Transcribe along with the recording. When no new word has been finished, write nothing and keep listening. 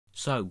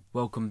So,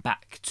 welcome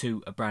back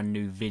to a brand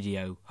new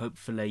video.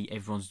 Hopefully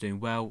everyone's doing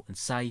well and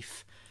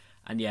safe.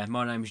 And yeah,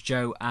 my name is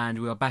Joe and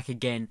we are back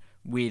again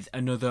with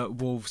another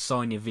Wolves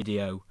signing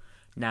video.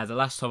 Now, the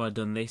last time I've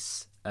done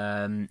this,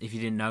 if you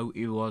didn't know,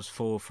 it was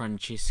for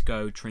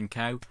Francisco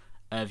Trincao.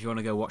 If you want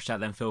to go watch that,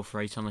 then feel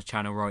free. It's on the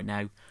channel right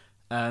now.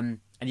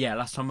 And yeah,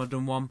 last time I've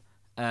done one,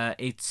 that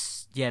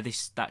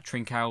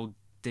Trincao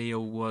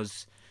deal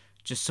was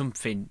just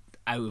something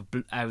out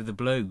of the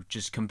blue,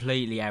 just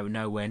completely out of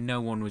nowhere. No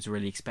one was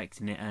really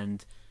expecting it,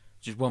 and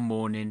just one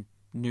morning,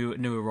 new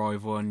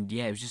arrival, and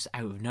yeah, it was just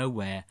out of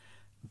nowhere.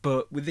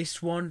 But with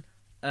this one,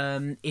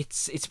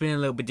 it's been a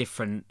little bit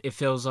different. It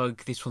feels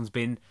like this one's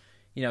been,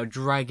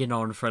 dragging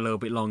on for a little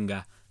bit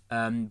longer.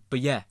 But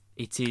yeah,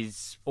 it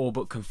is all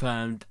but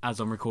confirmed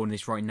as I'm recording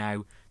this right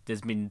now.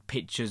 There's been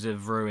pictures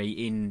of Rui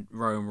in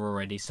Rome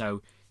already,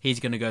 so he's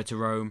going to go to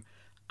Rome.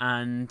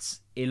 And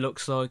it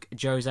looks like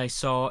José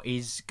Sá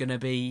is going to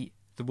be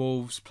the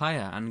Wolves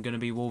player and going to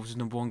be Wolves'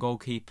 #1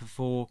 goalkeeper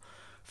for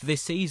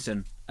this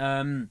season.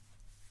 Now,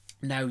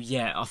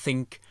 yeah, I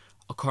can't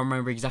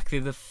remember exactly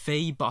the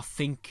fee, but I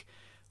think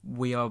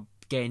we are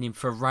getting him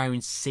for around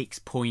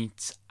 6.8,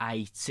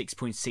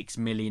 6.6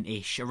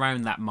 million-ish,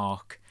 around that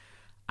mark.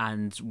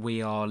 And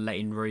we are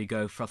letting Rui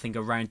go for, I think,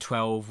 around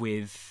 12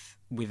 with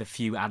a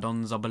few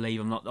add-ons, I believe.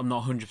 I'm not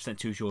 100%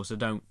 too sure, so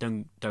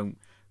don't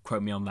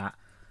quote me on that.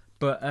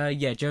 But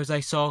yeah,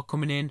 José Sá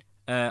coming in.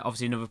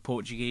 Obviously another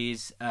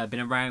Portuguese. Been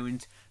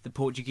around the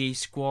Portuguese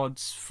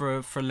squads for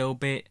a little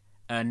bit.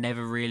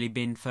 Never really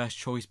been first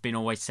choice. Been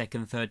always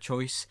second, third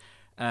choice.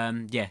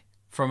 Yeah,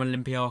 from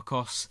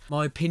Olympiacos.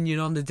 My opinion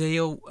on the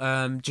deal,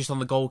 just on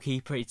the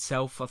goalkeeper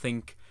itself, I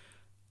think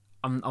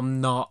I'm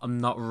not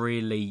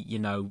really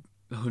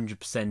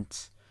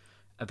 100%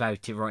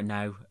 about it right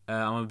now.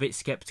 I'm a bit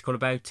sceptical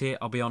about it,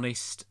 I'll be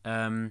honest.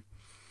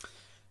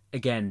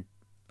 Again,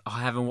 I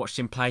haven't watched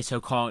him play,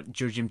 so can't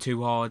judge him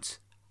too hard.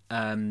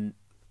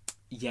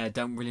 Yeah,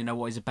 don't really know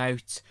what he's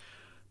about.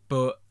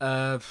 But,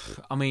 I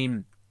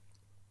mean,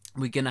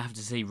 we're going to have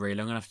to see, really.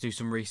 I'm going to have to do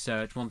some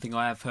research. One thing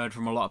I have heard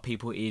from a lot of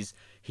people is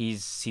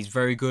he's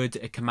very good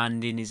at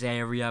commanding his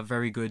area,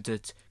 very good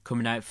at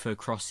coming out for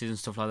crosses and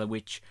stuff like that,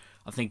 which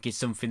I think is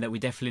something that we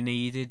definitely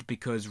needed,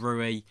 because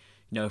Rui,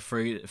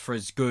 for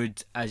as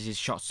good as his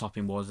shot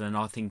stopping was, and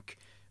I think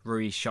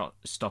Rui's shot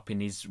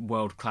stopping is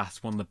world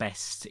class, one of the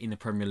best in the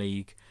Premier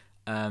League.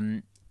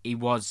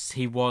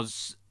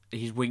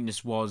 His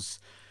weakness was,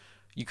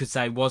 you could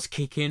say, was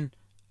kicking.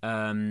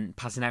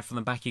 Passing out from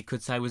the back, you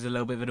could say, was a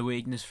little bit of a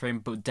weakness for him,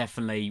 but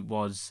definitely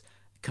was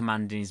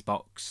commanding his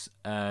box.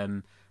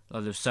 There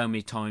were so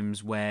many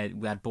times where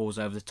we had balls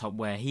over the top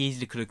where he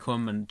easily could have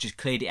come and just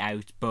cleared it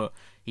out, but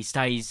he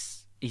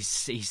stays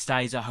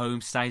at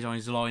home, stays on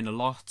his line a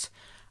lot,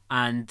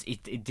 and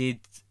it did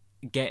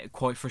get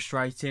quite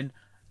frustrating.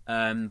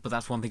 But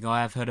that's one thing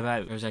I have heard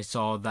about José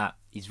Sá, that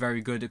he's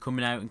very good at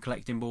coming out and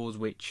collecting balls,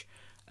 which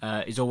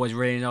is always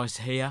really nice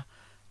to hear.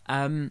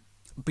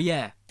 But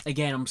yeah,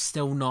 again, I'm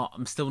still not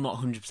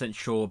 100%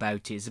 sure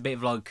about it. It's a bit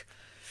of like,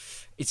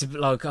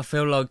 I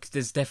feel like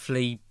there's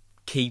definitely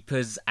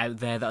keepers out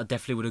there that I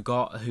definitely would have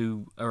got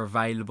who are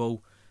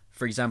available.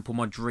 For example,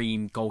 my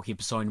dream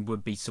goalkeeper signing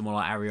would be someone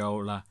like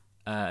Areola,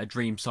 a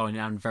dream signing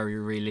and very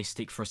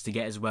realistic for us to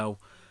get as well.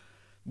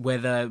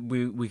 Whether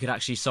we could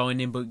actually sign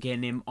him, but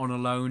getting him on a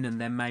loan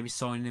and then maybe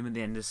signing him at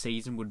the end of the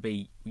season would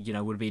be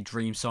a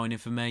dream signing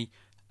for me.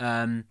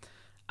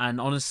 And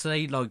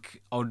honestly,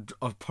 like I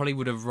probably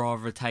would have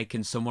rather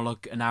taken someone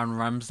like an Aaron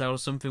Ramsdale or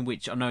something,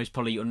 which I know is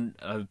probably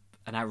an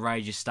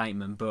outrageous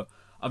statement, but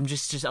I'm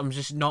just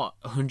not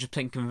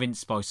 100%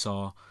 convinced by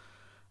Sá.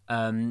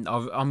 I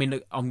mean,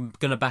 I'm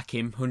gonna back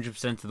him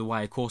 100% of the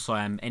way. Of course,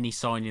 I am. Any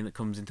signing that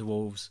comes into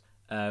Wolves,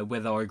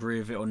 whether I agree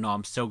with it or not,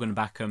 I'm still gonna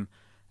back him.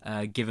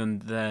 Given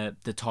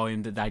the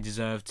time that they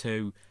deserve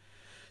to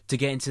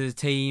get into the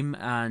team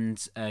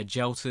and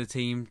gel to the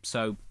team.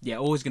 So yeah,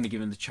 always going to give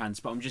them the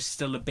chance, but I'm just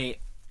still a bit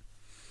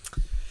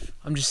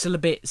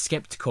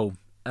skeptical.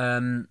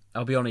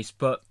 I'll be honest,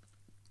 but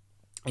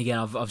again,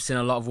 I've seen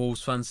a lot of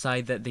Wolves fans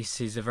say that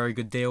this is a very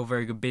good deal,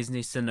 very good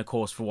business, and of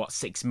course for what,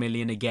 6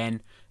 million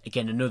again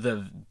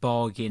another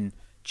bargain,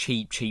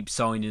 cheap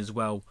signing as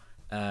well.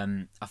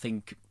 I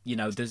think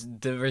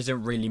there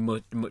isn't really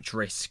much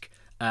risk.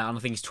 And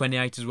I think he's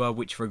 28 as well,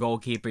 which for a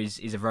goalkeeper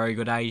is a very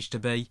good age to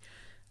be.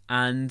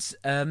 And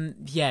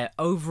yeah,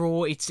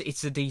 overall it's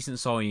a decent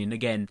signing.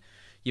 Again,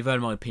 you've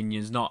heard my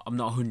opinions. I'm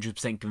not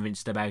 100%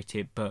 convinced about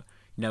it, but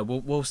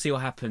we'll see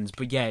what happens.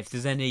 But yeah, if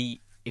there's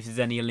any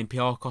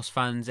Olympiacos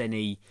fans,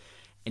 any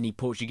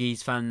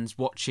Portuguese fans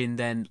watching,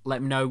 then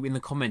let me know in the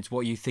comments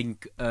what you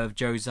think of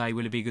José.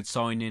 Will it be a good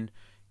signing?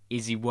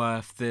 Is he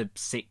worth the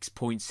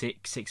 6.6,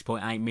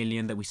 6.8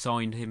 million that we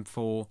signed him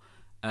for?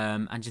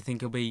 And do you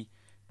think he'll be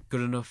good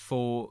enough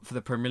for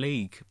the Premier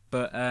League?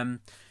 But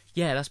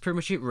yeah, that's pretty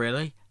much it,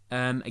 really.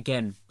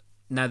 Again,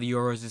 now the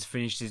Euros is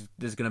finished,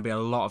 there's going to be a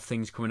lot of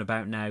things coming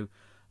about now,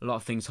 a lot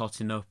of things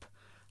hotting up,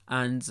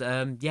 and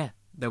yeah,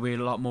 there'll be a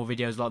lot more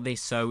videos like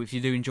this. So if you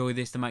do enjoy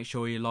this, then make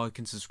sure you like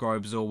and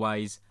subscribe as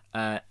always.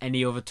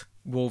 Any other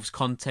Wolves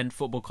content,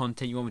 football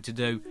content you want me to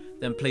do,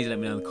 then please let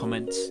me know in the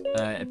comments.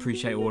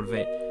 Appreciate all of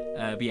it.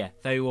 But yeah,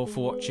 thank you all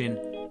for watching.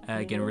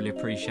 Again, really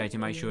appreciate it.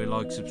 Make sure you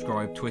like,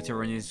 subscribe.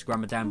 Twitter and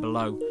Instagram are down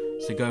below,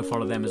 so go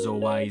follow them as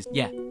always.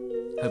 Yeah,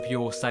 hope you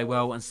all stay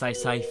well and stay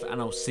safe, and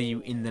I'll see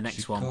you in the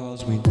next one.